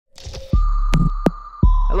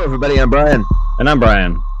Hello, everybody. I'm Brian, And I'm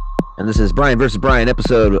Brian. and this is Brian versus Brian,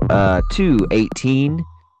 episode 218.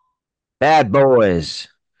 Bad Boys,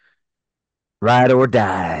 Ride or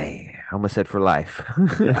Die. I almost said for life.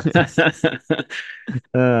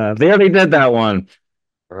 They already did that one.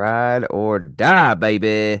 Ride or Die,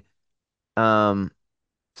 baby. Um,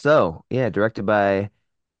 yeah, directed by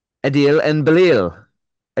Adil and Balil.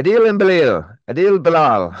 Adil and Balil. Adil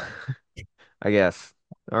Bilal, I guess.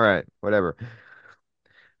 All right, whatever.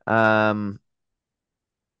 Um,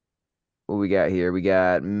 what we got here? We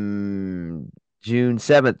got June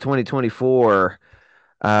 7th, 2024.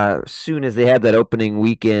 Soon as they had that opening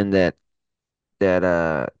weekend, that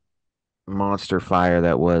monster fire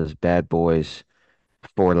that was Bad Boys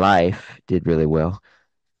for Life did really well.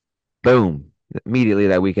 Boom! Immediately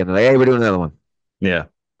that weekend, they're like, hey, we're doing another one. Yeah.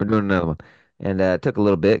 We're doing another one. And it took a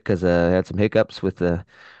little bit because I had some hiccups with the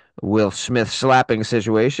Will Smith slapping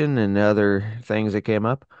situation and other things that came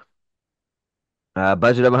up.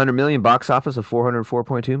 Budget of 100 million, box office of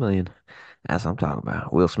 404.2 million. That's what I'm talking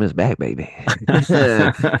about. Will Smith's back, baby.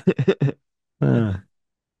 Uh,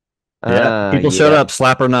 yeah. People showed Yeah, up,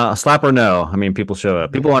 slap or not, slap or no. I mean, people show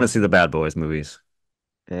up. People want to see the Bad Boys movies.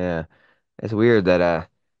 yeah. It's weird that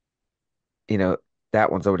you know,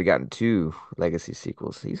 that one's already gotten two legacy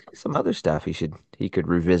sequels. He's got some other stuff he could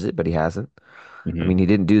revisit, but he hasn't. I Hmm. mean, he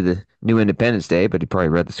didn't do the new Independence Day, but he probably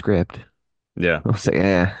read the script. Yeah. I'll say,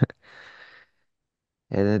 yeah,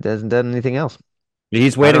 and it hasn't done anything else.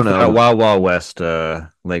 He's I waiting don't for that know. Wild Wild West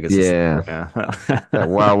legacy sequel. Yeah, that Yeah.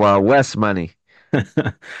 Wild Wild West money.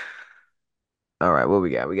 All right, what we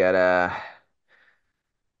got? We got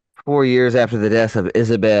 4 years after the death of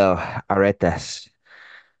Isabel Aretas,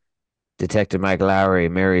 Detective Mike Lowry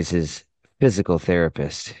marries his physical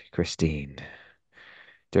therapist, Christine.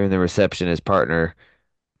 During the reception, his partner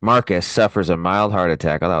Marcus suffers a mild heart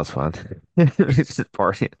attack. Oh, that was fun. He's just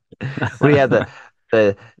partying. What do you have the,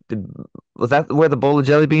 the was that where the bowl of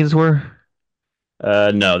jelly beans were?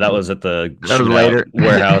 No, that was at the That was shootout later.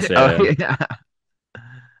 warehouse. Oh Yeah. yeah.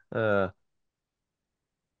 Uh,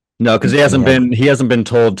 No, because yeah. he hasn't been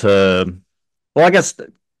told to. Well, I guess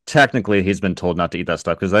technically he's been told not to eat that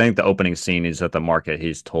stuff because I think the opening scene is at the market.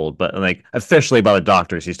 He's told, but like officially by the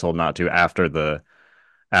doctors, he's told not to after the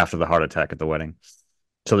heart attack at the wedding.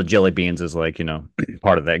 So the jelly beans is like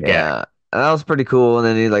part of that gag. Yeah. That was pretty cool. And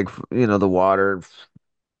then he like the water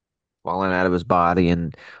falling out of his body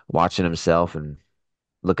and watching himself and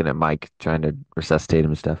looking at Mike trying to resuscitate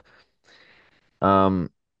him and stuff. Um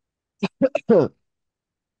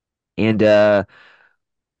and oh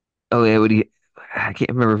yeah, what do you I can't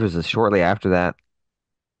remember if it was shortly after that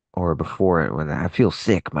or before it when I feel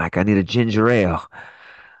sick, Mike. I need a ginger ale.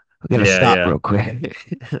 We gotta Yeah, stop yeah. real quick.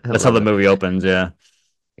 I That's how love the it. movie opens. Yeah.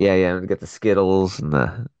 Yeah, yeah, and get the Skittles and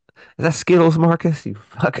the is that Skittles, Marcus? You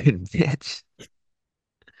fucking bitch.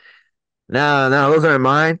 No, no, those aren't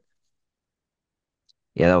mine.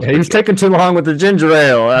 Yeah, that was He pretty was good. taking too long with the ginger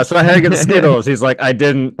ale, so I had to get the Skittles. He's like, I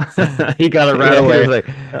didn't. He got it right Yeah, he was away. like,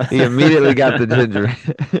 he immediately got the ginger.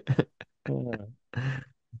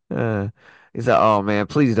 Uh, he said, "Oh man,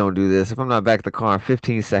 please don't do this. If I'm not back at the car in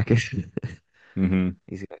 15 seconds, Hmm.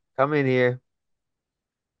 he's gonna come in here."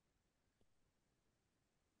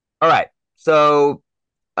 All right. So,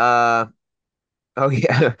 uh, oh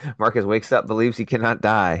yeah, Marcus wakes up, believes he cannot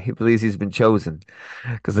die. He believes he's been chosen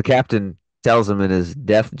because the captain tells him in his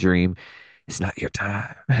death dream, "It's not your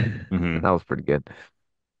time." Hmm. That was pretty good.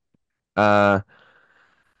 Uh,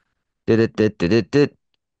 did it, did.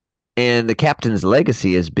 And the captain's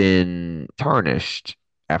legacy has been tarnished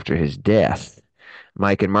after his death.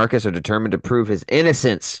 Mike and Marcus are determined to prove his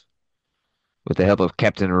innocence with the help of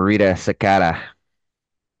Captain Rita Sakata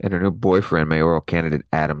and her new boyfriend, mayoral candidate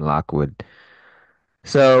Adam Lockwood.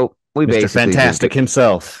 So we Mr. basically just go, Fantastic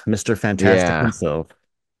himself. Mr. Fantastic yeah, himself.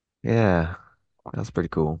 yeah, that's pretty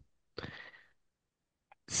cool.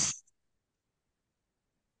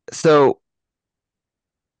 So,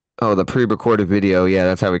 oh, the pre-recorded video, yeah,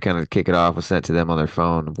 that's how we kind of kick it off, was sent to them on their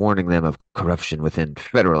phone, warning them of corruption within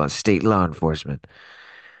federal and state law enforcement.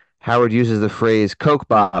 Howard uses the phrase Coke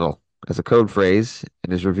bottle as a code phrase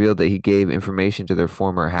and is revealed that he gave information to their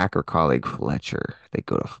former hacker colleague Fletcher. They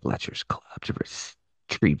go to Fletcher's club to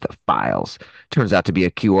retrieve the files. Turns out to be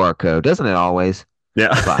a QR code, doesn't it always?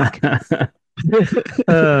 Yeah. Fuck.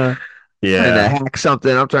 uh, Trying to yeah. hack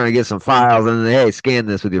something. I'm trying to get some files and then, hey, scan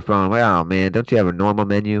this with your phone. Wow, man, don't you have a normal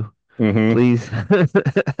menu, Hmm. please?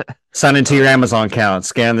 Sign into your Amazon account.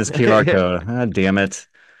 Scan this QR code. Ah, damn it.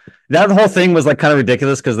 That whole thing was like kind of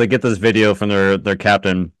ridiculous because they get this video from their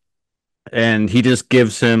captain, and he just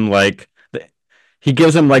gives him like he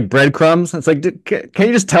gives him like breadcrumbs. It's like, can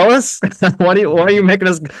you just tell us? Why are you making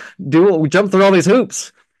us jump through all these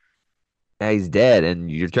hoops? Now he's dead, and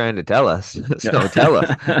you're trying to tell us. So tell us.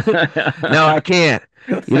 No, Yeah. I can't.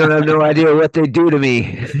 You don't have no idea what they do to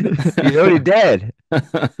me. You're already dead.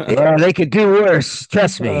 Yeah, they could do worse.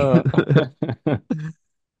 Trust me. Uh,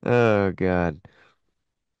 Oh God.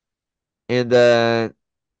 And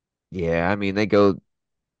yeah, I mean they go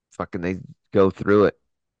through it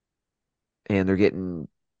and they're getting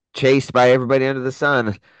chased by everybody under the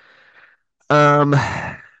sun. Um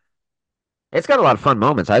it's got a lot of fun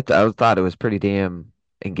moments. I thought it was pretty damn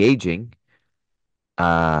engaging.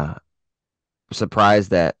 Uh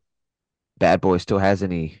Surprised that Bad Boy still has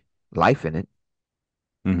any life in it.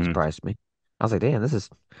 hmm Surprised me. I was like, damn, I feel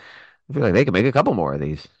like they could make a couple more of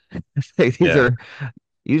these. These Yeah. are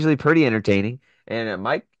usually pretty entertaining. And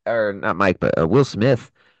Mike, or not Mike, but Will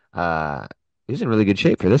Smith, uh, he's in really good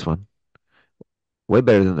shape for this one. Way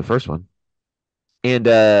better than the first one. And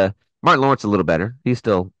Martin Lawrence a little better. He's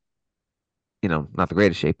still, not the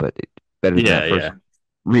greatest shape, but better than Yeah. that first Yeah.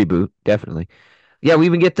 reboot, definitely. Yeah, we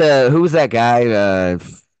even get the who was that guy that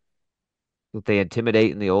they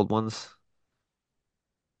intimidate in the old ones?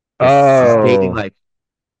 That's dating Oh. like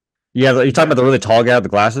Yeah. You're talking about the really tall guy with the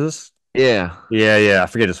glasses? yeah, Yeah. Yeah. I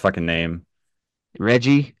forget his fucking name.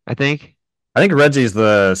 Reggie, I think. I think Reggie's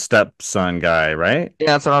the stepson guy, right? Yeah,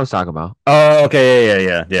 that's what I was talking about. Oh, okay. Yeah. Yeah.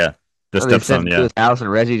 Yeah. Yeah. The Oh, they send stepson. him to Yeah. his house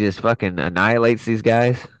and Reggie just fucking annihilates these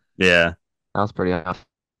guys. Yeah. That was pretty awesome.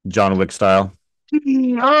 John Wick style.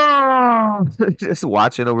 Oh! Just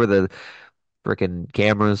watching over the freaking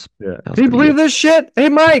cameras. Yeah. That was Can you pretty believe good. this shit? Hey,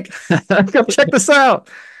 Mike, come check this out.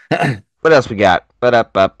 What else we got? But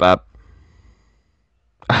up.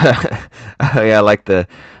 Oh, yeah, I like the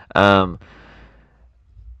um,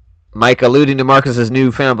 Mike alluding to Marcus's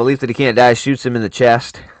newfound belief that he can't die, shoots him in the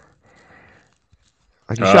chest.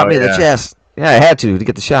 Like you shot Oh me in the yeah. chest. Yeah, I had to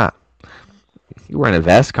get the shot. You wearing a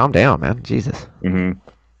vest? Calm down, man. Jesus. hmm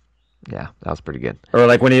Yeah, that was pretty good. Or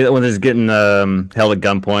like when he's getting held at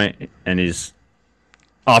gunpoint and he's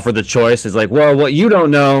offered the choice, he's like, "Well, what you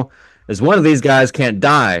don't know is one of these guys can't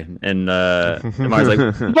die," and Mark's like,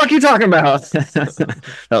 "What the fuck are you talking about?"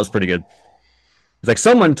 That was pretty good. It's like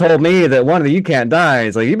someone told me that one of you can't die.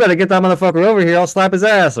 He's like, "You better get that motherfucker over here. I'll slap his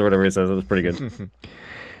ass," or whatever he says. It was pretty good.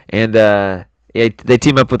 And yeah, they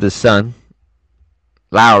team up with his son,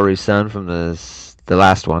 Lowry's son from the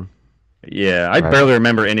last one. Yeah, I Right. barely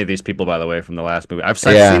remember any of these people, by the way, from the last movie. I've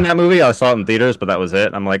seen Yeah. that movie. I saw it in theaters, but that was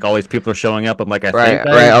it. I'm like, all these people are showing up. I'm like, I think Right.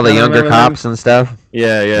 I All the kind of younger remember them. cops and stuff.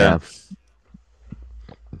 Yeah, yeah. Yeah.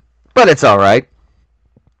 But it's all right.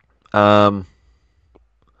 Um.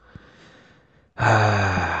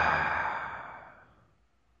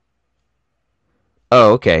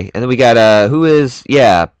 Oh, okay. And then we got who is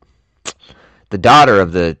the daughter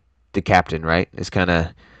of the captain, right? Is kind of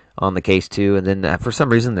on the case too. And then for some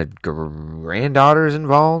reason the granddaughter is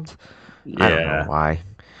involved. I don't know Yeah, why,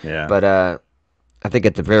 yeah. but I think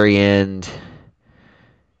at the very end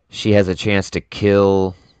she has a chance to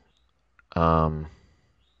kill um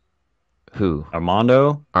who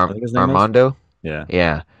Armando, I think his name is. Armando. Yeah.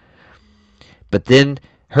 Yeah, but then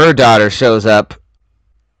her daughter shows up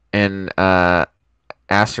and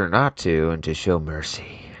asks her not to and to show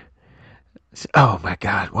mercy. Oh my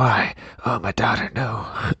God, why? Oh my daughter, no.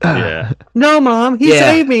 Yeah. No, mom, he Yeah,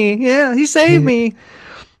 saved me. Yeah, he saved me.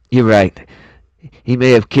 you're right. He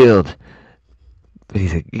may have killed, but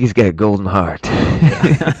he's got a golden heart.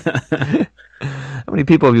 Yeah. How many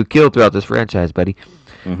people have you killed throughout this franchise, buddy?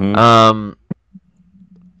 hmm Um,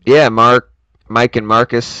 yeah, Mike, and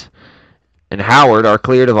Marcus and Howard are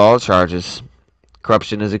cleared of all charges.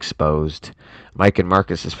 Corruption is exposed. Mike and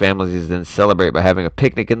Marcus's families then celebrate by having a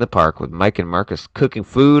picnic in the park with Mike and Marcus cooking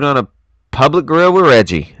food on a public grill with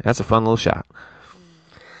Reggie. That's a fun little shot.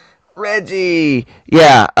 Reggie.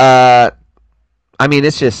 Yeah, I mean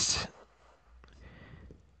it's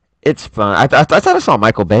fun. I thought I saw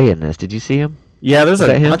Michael Bay in this. Did you see him? Yeah, there's Was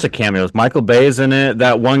a that bunch him? of cameos. Michael Bay's in it.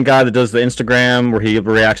 That one guy that does the Instagram where he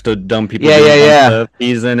reacts to dumb people Yeah, doing yeah, dumb yeah. stuff.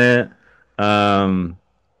 He's in it. Um,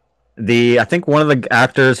 the I think one of the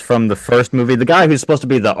actors from the first movie, the guy who's supposed to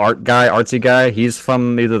be the artsy guy, he's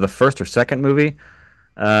from either the first or second movie.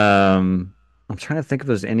 I'm trying to think if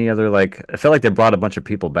there's any other like. I felt like they brought a bunch of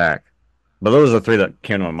people back, but those are the three that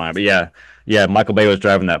came to my mind. But yeah, yeah, Michael Bay was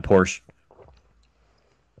driving that Porsche.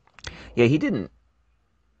 Yeah, he didn't.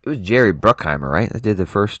 It was Jerry Bruckheimer, right? That did the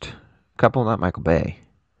first couple, not Michael Bay.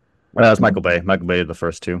 Well, that was Michael Bay. Michael Bay did the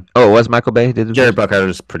first two. Oh, it was Michael Bay did the Jerry first. Bruckheimer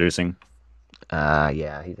is producing.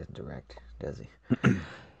 Yeah, he doesn't direct, does he?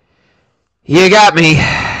 You got me.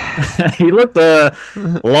 He looked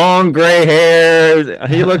long gray hair.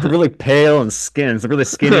 He looked really pale and skin. It's really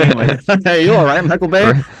skinny. I'm like, hey, you all right, Michael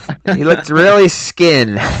Bay? He looked really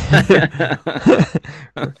skin.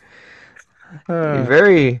 Uh,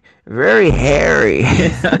 Very, very hairy.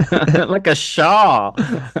 like a Shaw.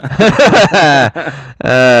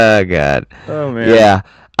 Oh God. Oh man. Yeah.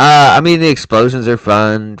 I mean the explosions are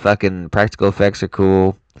fun. Fucking practical effects are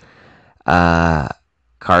cool. Uh,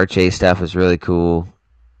 car chase stuff is really cool.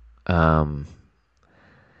 Um,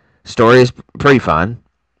 story is pretty fun.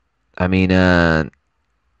 I mean,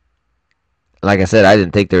 like I said, I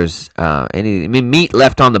didn't think there's any. I mean, meat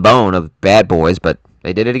left on the bone of Bad Boys, but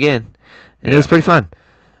they did it again, and it was Yeah. pretty fun.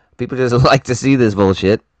 People just like to see this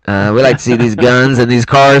bullshit. We like to see these guns and these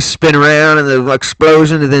cars spin around and the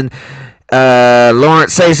explosion, and then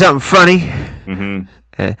Lawrence say something funny, Hmm.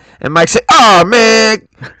 and Mike say, "Oh man,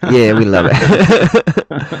 yeah, we love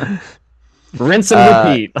it." Rinse and uh,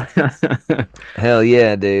 repeat. hell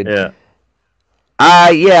yeah, dude. Yeah.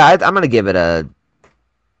 Yeah, I'm gonna give it a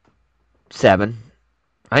 7.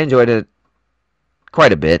 I enjoyed it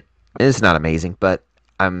quite a bit. It's not amazing, but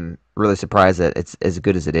I'm really surprised that it's as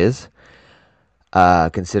good as it is.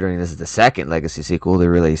 Considering this is the second Legacy sequel,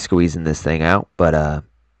 they're really squeezing this thing out. But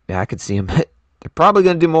yeah, I could see them. They're probably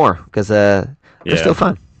going to do more because they're Yeah. still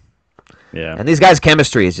fun. Yeah. And these guys'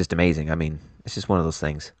 chemistry is just amazing. I mean, it's just one of those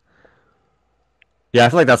things. Yeah, I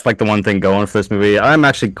feel like that's like the one thing going for this movie. I'm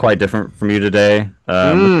actually quite different from you today, which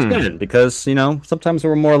is Mm. good because sometimes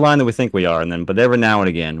we're more aligned than we think we are, and then but every now and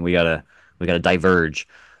again we gotta diverge.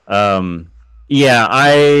 Um, yeah,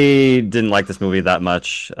 I didn't like this movie that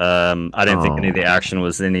much. I didn't think any of the Oh. action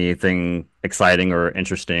was anything exciting or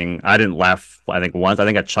interesting. I didn't laugh. I think once. I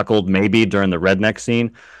think I chuckled maybe during the redneck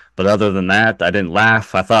scene, but other than that, I didn't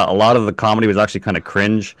laugh. I thought a lot of the comedy was actually kind of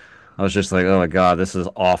cringe. I was just like, oh my God, this is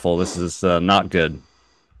awful. This is not good.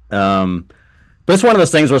 Um, but it's one of those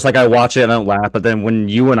things where it's like I watch it and I don't laugh, but then when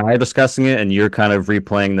you and I are discussing it and you're kind of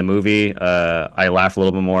replaying the movie, I laugh a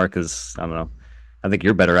little bit more because I don't know. I think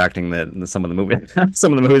you're better acting than some of the movie,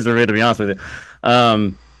 some of the movies are made, to be honest with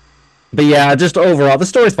you. But yeah, just overall, the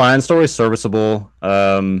story's fine. Story's serviceable.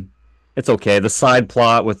 It's okay. The side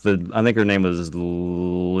plot with I think her name was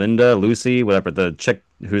Linda, Lucy, whatever, the chick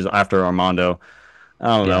who's after Armando.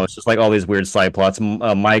 I don't know. Yeah. It's just like all these weird side plots.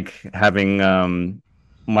 Mike having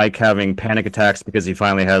panic attacks because he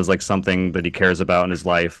finally has like something that he cares about in his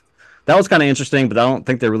life. That was kind of interesting, but I don't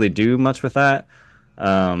think they really do much with that.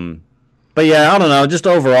 Um, but yeah, I don't know. Just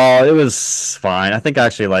overall, it was fine. I think I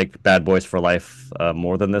actually like Bad Boys for Life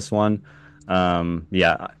more than this one.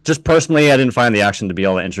 Yeah, just personally, I didn't find the action to be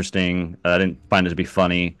all that interesting. I didn't find it to be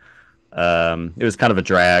funny. It was kind of a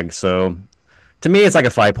drag. So to me, it's like a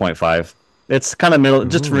 5.5. It's kind of middle.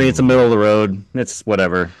 Just for me, it's a middle Ooh. of the road. It's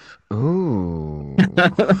whatever. Ooh.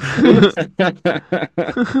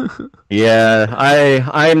 Yeah,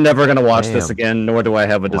 I'm never gonna watch this Damn. again, nor do I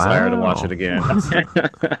have a desire to watch it Wow. again.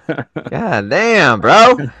 God damn,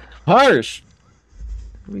 bro. Harsh.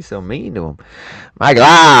 Be so mean to him. Mike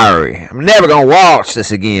Lowry. I'm never gonna watch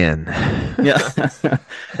this again. Yeah,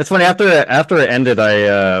 it's funny. After it ended,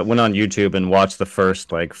 I went on YouTube and watched the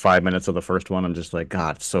first like 5 minutes of the first one. I'm just like,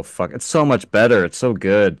 God, it's so much better. It's so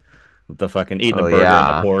good. The fucking eating a Oh burger in the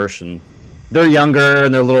yeah. Porsche, and they're younger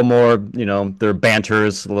and they're a little more, their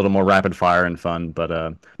banter's a little more rapid fire and fun. But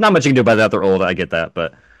not much you can do about that. They're old. I get that,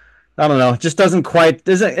 but I don't know. It just doesn't quite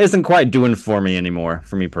isn't quite doing for me anymore.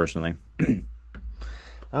 For me personally.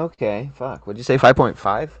 Okay. Fuck. What'd you say?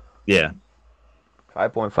 5.5? Yeah.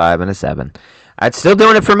 5.5 and a 7. It's still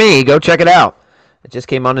doing it for me. Go check it out. It just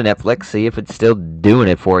came on to Netflix. See if it's still doing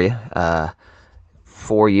it for you.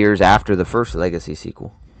 4 years after the first Legacy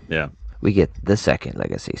sequel, Yeah. we get the second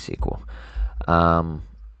Legacy sequel. Um,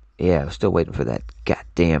 yeah, I'm still waiting for that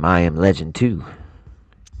goddamn I Am Legend 2.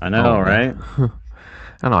 I Oh know, man, right? I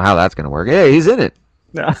don't know how that's gonna work. Yeah, he's in it.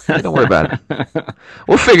 Yeah. Hey, don't worry about it.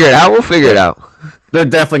 We'll figure it out. We'll figure it out. They're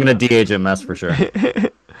definitely gonna DH him, that's for sure.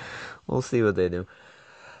 We'll see what they do.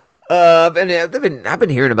 I've been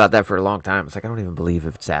hearing about that for a long time. It's like I don't even believe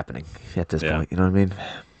if it's happening at this Yeah. point. You know what I mean?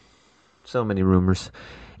 So many rumors.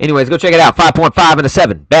 Anyways, go check it out. 5.5 and a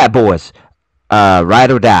 7. Bad Boys.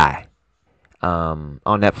 Ride or Die. On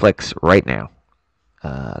Netflix right now.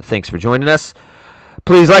 Thanks for joining us.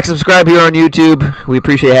 Please like, subscribe here on YouTube. We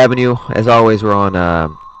appreciate having you. As always, we're on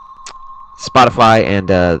Spotify and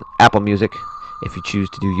Apple Music. If you choose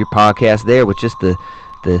to do your podcast there with just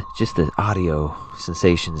the audio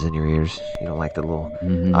sensations in your ears, you don't like the little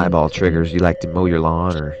eyeball triggers. You like to mow your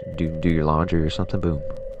lawn or do your laundry or something. Boom,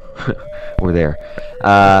 we're there.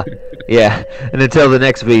 Yeah. And until the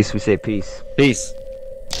next piece, we say peace. Peace.